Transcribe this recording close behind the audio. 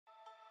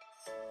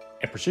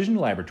At Precision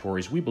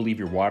Laboratories, we believe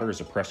your water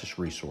is a precious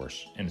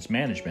resource, and its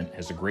management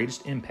has the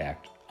greatest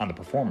impact on the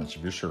performance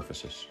of your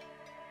surfaces.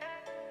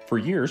 For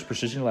years,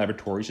 Precision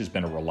Laboratories has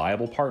been a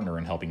reliable partner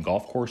in helping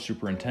golf course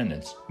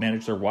superintendents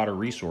manage their water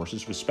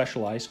resources with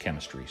specialized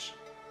chemistries.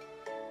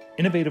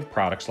 Innovative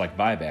products like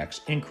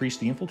Vivax increase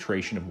the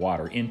infiltration of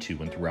water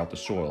into and throughout the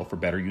soil for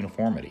better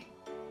uniformity.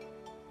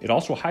 It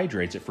also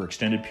hydrates it for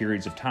extended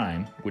periods of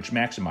time, which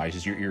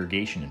maximizes your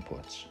irrigation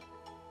inputs.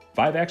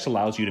 Vivax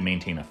allows you to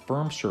maintain a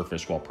firm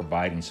surface while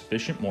providing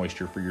sufficient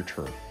moisture for your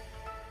turf,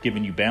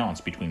 giving you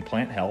balance between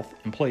plant health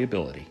and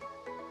playability.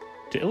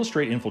 To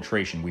illustrate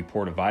infiltration, we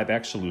poured a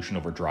Vivax solution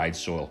over dried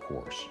soil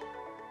cores.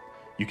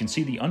 You can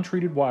see the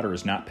untreated water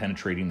is not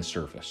penetrating the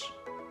surface,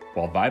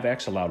 while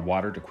Vivax allowed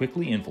water to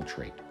quickly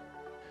infiltrate.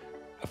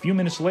 A few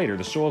minutes later,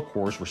 the soil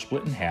cores were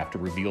split in half to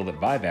reveal that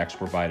Vivax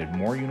provided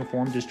more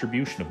uniform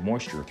distribution of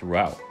moisture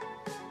throughout.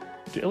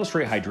 To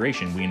illustrate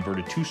hydration, we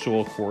inverted 2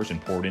 soil cores and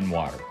poured in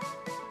water.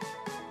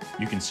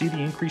 You can see the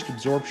increased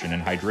absorption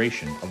and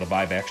hydration of the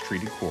Vivax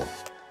treated core.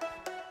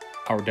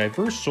 Our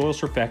diverse soil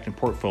surfactant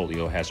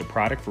portfolio has a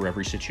product for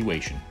every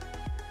situation.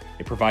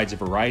 It provides a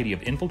variety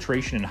of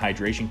infiltration and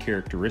hydration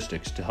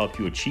characteristics to help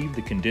you achieve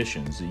the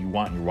conditions that you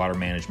want in your water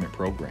management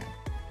program.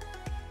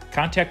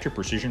 Contact your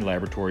Precision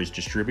Laboratories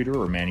distributor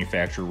or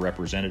manufacturer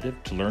representative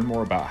to learn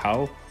more about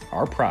how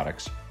our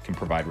products can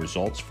provide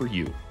results for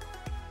you.